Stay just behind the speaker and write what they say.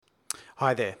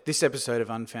Hi there. This episode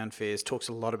of Unfound Fears talks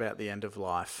a lot about the end of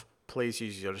life. Please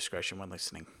use your discretion when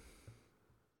listening.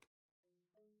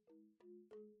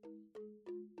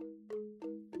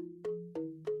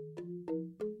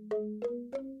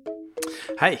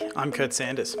 Hey, I'm Kurt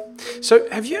Sanders. So,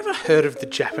 have you ever heard of the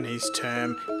Japanese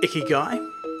term ikigai?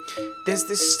 There's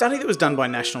this study that was done by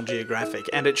National Geographic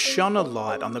and it shone a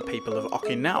light on the people of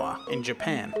Okinawa in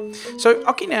Japan. So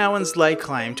Okinawans lay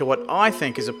claim to what I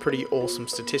think is a pretty awesome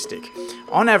statistic.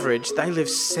 On average, they live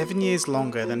 7 years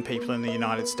longer than people in the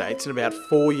United States and about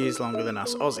 4 years longer than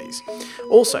us Aussies.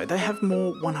 Also, they have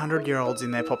more 100-year-olds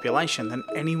in their population than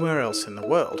anywhere else in the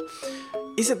world.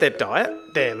 Is it their diet,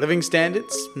 their living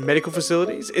standards, medical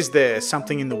facilities? Is there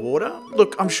something in the water?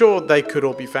 Look, I'm sure they could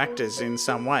all be factors in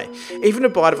some way. Even a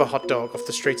bite of a hot dog off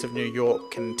the streets of New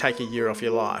York can take a year off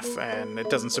your life, and it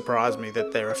doesn't surprise me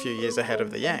that they're a few years ahead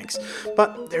of the Yanks.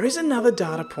 But there is another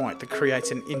data point that creates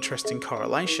an interesting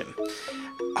correlation.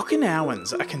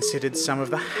 Okinawans are considered some of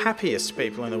the happiest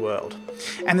people in the world,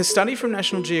 and the study from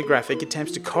National Geographic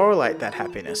attempts to correlate that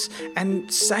happiness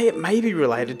and say it may be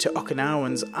related to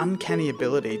Okinawans' uncanny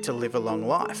ability to live a long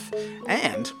life,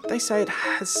 and they say it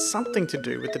has something to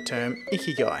do with the term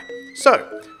ikigai.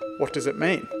 So, what does it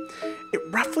mean? It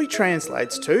roughly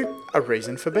translates to a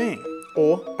reason for being,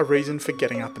 or a reason for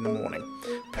getting up in the morning.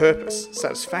 Purpose,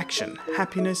 satisfaction,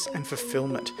 happiness and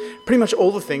fulfillment. Pretty much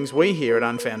all the things we here at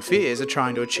Unfound Fears are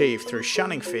trying to achieve through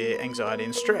shunning fear, anxiety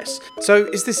and stress. So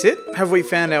is this it? Have we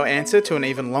found our answer to an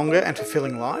even longer and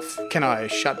fulfilling life? Can I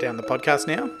shut down the podcast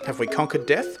now? Have we conquered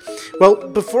death? Well,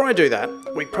 before I do that,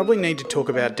 we probably need to talk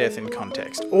about death in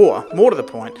context, or, more to the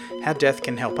point, how death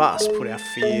can help us put our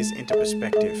fears into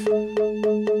perspective.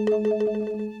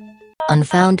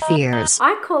 Unfound Fears.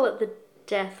 I call it the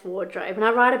death wardrobe, and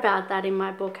I write about that in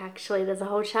my book. Actually, there's a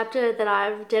whole chapter that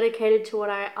I've dedicated to what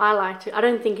I like to. I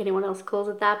don't think anyone else calls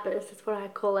it that, but it's what I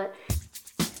call it.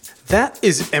 That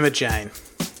is Emma Jane.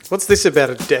 What's this about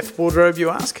a death wardrobe, you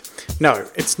ask? No,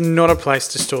 it's not a place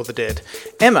to store the dead.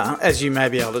 Emma, as you may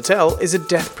be able to tell, is a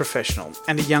death professional,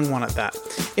 and a young one at that.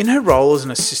 In her role as an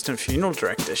assistant funeral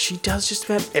director, she does just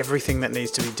about everything that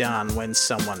needs to be done when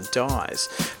someone dies.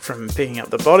 From picking up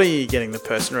the body, getting the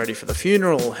person ready for the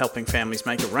funeral, helping families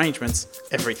make arrangements,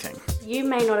 everything. You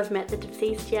may not have met the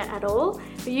deceased yet at all,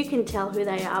 but you can tell who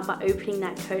they are by opening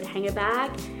that coat hanger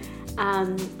bag.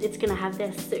 It's going to have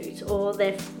their suit, or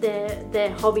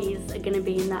their hobbies are going to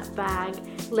be in that bag,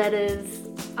 letters.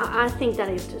 I think that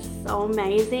is just so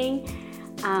amazing.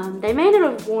 They may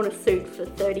not have worn a suit for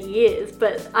 30 years,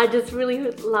 but I just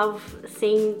really love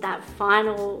seeing that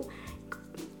final,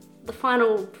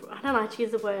 I don't like to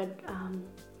use the word,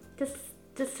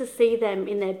 just to see them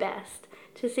in their best,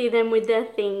 to see them with their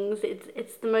things.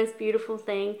 It's the most beautiful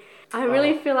thing. I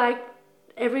really feel like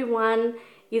everyone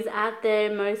is at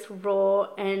their most raw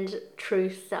and true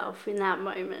self in that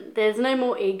moment. There's no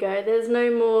more ego, there's no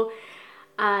more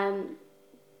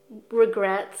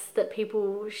regrets that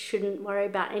people shouldn't worry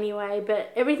about anyway,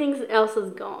 but everything else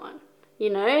is gone, you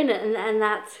know, and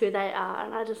that's who they are,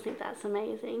 and I just think that's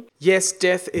amazing. Yes,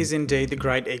 death is indeed the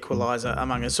great equaliser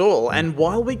among us all, and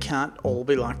while we can't all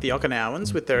be like the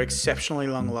Okinawans with their exceptionally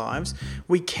long lives,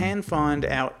 we can find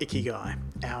our ikigai,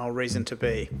 our reason to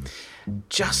be.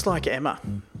 Just like Emma.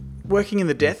 Working in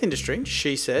the death industry,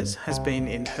 she says, has been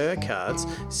in her cards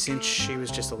since she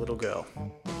was just a little girl.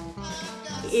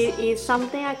 It is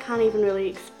something I can't even really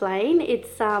explain.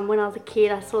 It's when I was a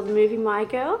kid, I saw the movie My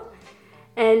Girl,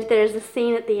 and there's a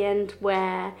scene at the end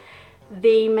where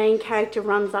the main character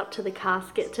runs up to the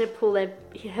casket to pull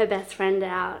her best friend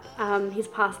out. He's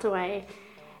passed away.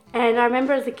 And I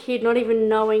remember as a kid not even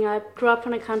knowing, I grew up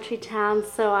in a country town,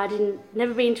 so I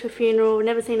never been to a funeral,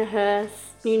 never seen a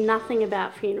hearse, knew nothing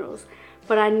about funerals,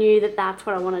 but I knew that that's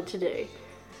what I wanted to do.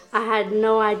 I had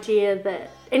no idea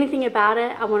that anything about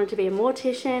it. I wanted to be a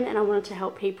mortician and I wanted to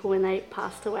help people when they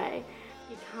passed away.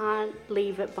 You can't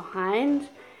leave it behind.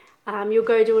 You'll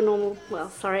go do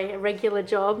a regular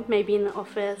job, maybe in the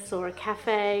office or a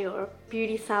cafe or a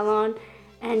beauty salon,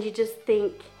 and you just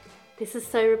think, this is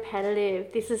so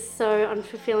repetitive, this is so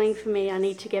unfulfilling for me, I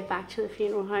need to get back to the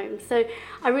funeral home. So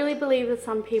I really believe that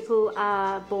some people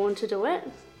are born to do it.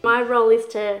 My role is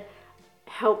to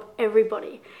help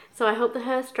everybody. So I help the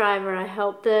hearse driver, I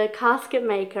help the casket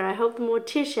maker, I help the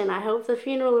mortician, I help the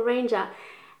funeral arranger,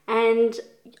 and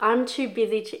I'm too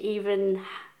busy to even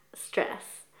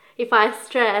stress. If I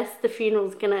stress, the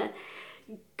funeral's gonna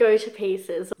go to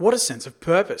pieces. What a sense of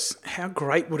purpose. How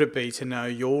great would it be to know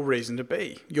your reason to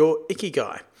be, your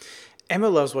ikigai? Emma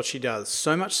loves what she does,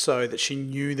 so much so that she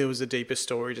knew there was a deeper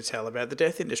story to tell about the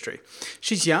death industry.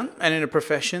 She's young and in a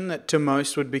profession that to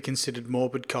most would be considered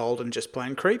morbid, cold and just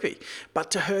plain creepy. But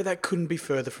to her that couldn't be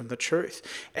further from the truth.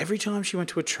 Every time she went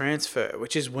to a transfer,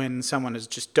 which is when someone has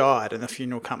just died and the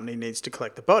funeral company needs to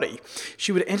collect the body,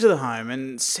 she would enter the home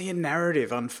and see a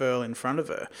narrative unfurl in front of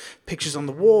her. Pictures on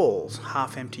the walls,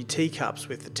 half-empty teacups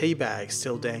with the tea bags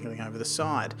still dangling over the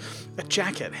side, a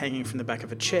jacket hanging from the back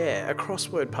of a chair, a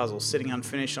crossword puzzle sitting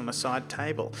unfinished on a side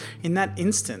table. In that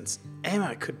instance,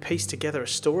 Emma could piece together a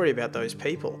story about those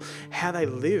people, how they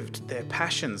lived, their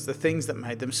passions, the things that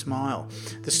made them smile.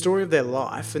 The story of their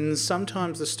life, and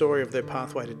sometimes the story of their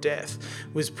pathway to death,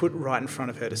 was put right in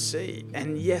front of her to see.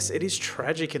 And yes, it is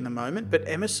tragic in the moment, but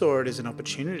Emma saw it as an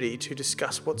opportunity to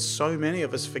discuss what so many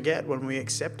of us forget when we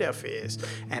accept our fears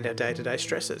and our day-to-day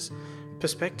stresses.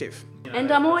 Perspective.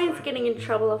 And I'm always getting in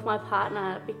trouble with my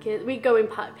partner because we go in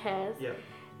pairs. Yeah.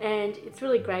 And it's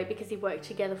really great because you work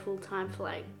together full time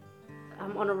for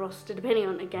on a roster, depending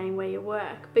on again where you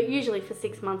work, but usually for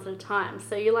 6 months at a time.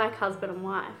 So you're like husband and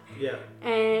wife. Yeah.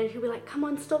 And he'll be like, come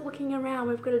on, stop looking around,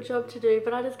 we've got a job to do,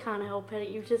 but I just can't help it.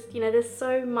 You just, there's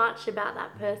so much about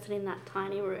that person in that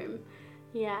tiny room.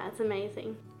 Yeah, it's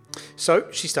amazing. So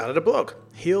she started a blog,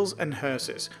 Heels and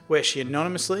Hearses, where she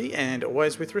anonymously and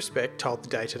always with respect told the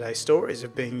day-to-day stories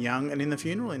of being young and in the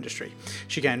funeral industry.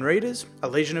 She gained readers, a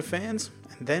legion of fans,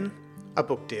 and then a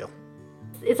book deal.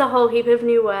 It's a whole heap of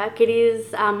new work. It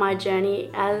is my journey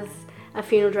as a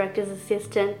funeral director's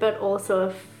assistant, but also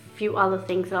a few other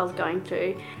things that I was going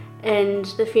through. And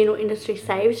the funeral industry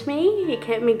saved me. It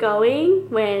kept me going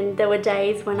when there were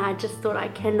days when I just thought I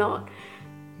cannot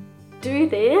do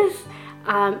this.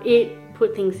 It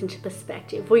put things into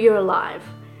perspective. Well, you're alive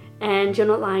and you're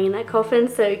not lying in that coffin,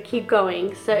 so keep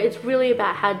going. So it's really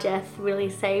about how death really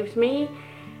saved me.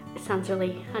 It sounds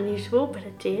really unusual, but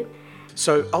it did.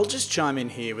 So I'll just chime in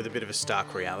here with a bit of a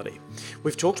stark reality.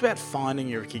 We've talked about finding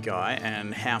your ikigai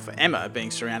and how for Emma, being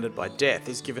surrounded by death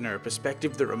has given her a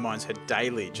perspective that reminds her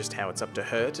daily just how it's up to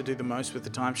her to do the most with the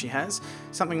time she has.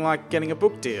 Something like getting a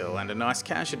book deal and a nice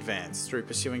cash advance through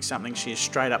pursuing something she is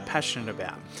straight up passionate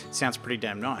about. Sounds pretty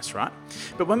damn nice, right?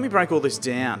 But when we break all this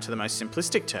down to the most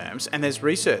simplistic terms, and there's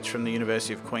research from the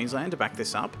University of Queensland to back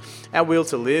this up, our will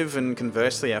to live and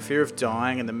conversely our fear of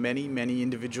dying and the many, many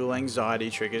individual anxiety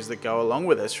triggers that go along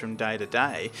with us from day to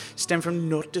day stem from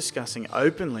not discussing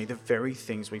openly the very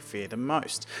things we fear the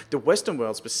most. The Western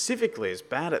world specifically is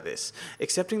bad at this.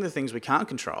 Accepting the things we can't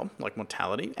control, like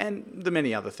mortality and the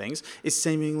many other things, is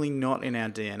seemingly not in our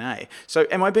DNA. So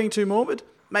am I being too morbid?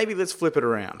 Maybe let's flip it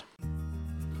around.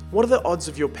 What are the odds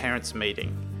of your parents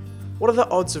meeting? What are the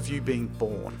odds of you being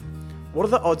born? What are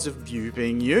the odds of you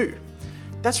being you?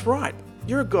 That's right,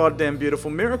 you're a goddamn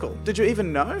beautiful miracle. Did you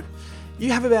even know?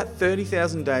 You have about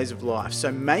 30,000 days of life,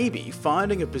 so maybe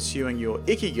finding and pursuing your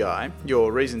ikigai,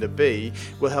 your reason to be,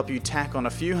 will help you tack on a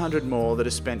few hundred more that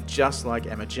are spent just like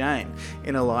Emma Jane,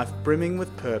 in a life brimming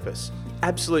with purpose.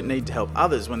 Absolute need to help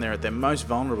others when they're at their most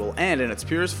vulnerable and, in its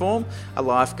purest form, a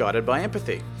life guided by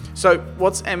empathy. So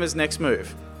what's Emma's next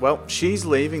move? Well, she's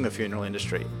leaving the funeral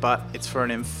industry, but it's for an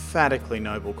emphatically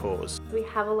noble cause. We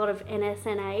have a lot of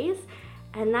NSNAs,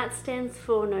 and that stands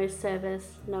for no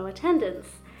service, no attendance.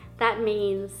 That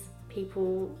means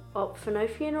people opt for no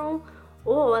funeral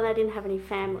or they didn't have any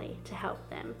family to help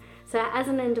them. So as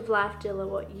an end-of-life dealer,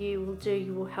 what you will do,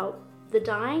 you will help the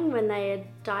dying when they are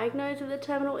diagnosed with a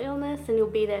terminal illness, and you'll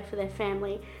be there for their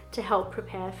family to help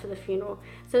prepare for the funeral.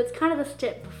 So it's kind of a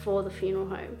step before the funeral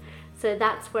home. So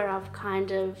that's where I've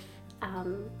kind of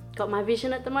got my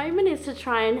vision at the moment, is to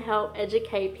try and help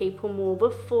educate people more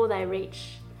before they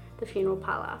reach the funeral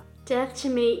parlour. Death to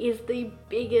me is the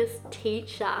biggest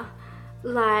teacher.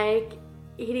 Like,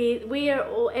 it is,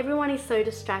 everyone is so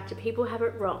distracted. People have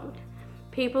it wrong.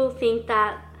 People think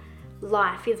that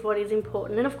life is what is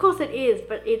important, and of course it is,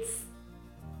 but if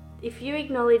you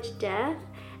acknowledge death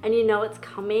and you know it's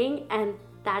coming and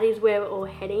that is where we're all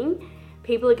heading,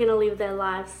 people are going to live their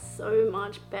lives so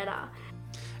much better.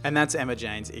 And that's Emma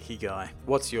Jane's ikigai.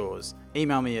 What's yours?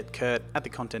 Email me at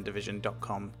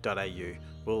kurt@thecontentdivision.com.au.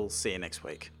 We'll see you next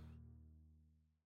week.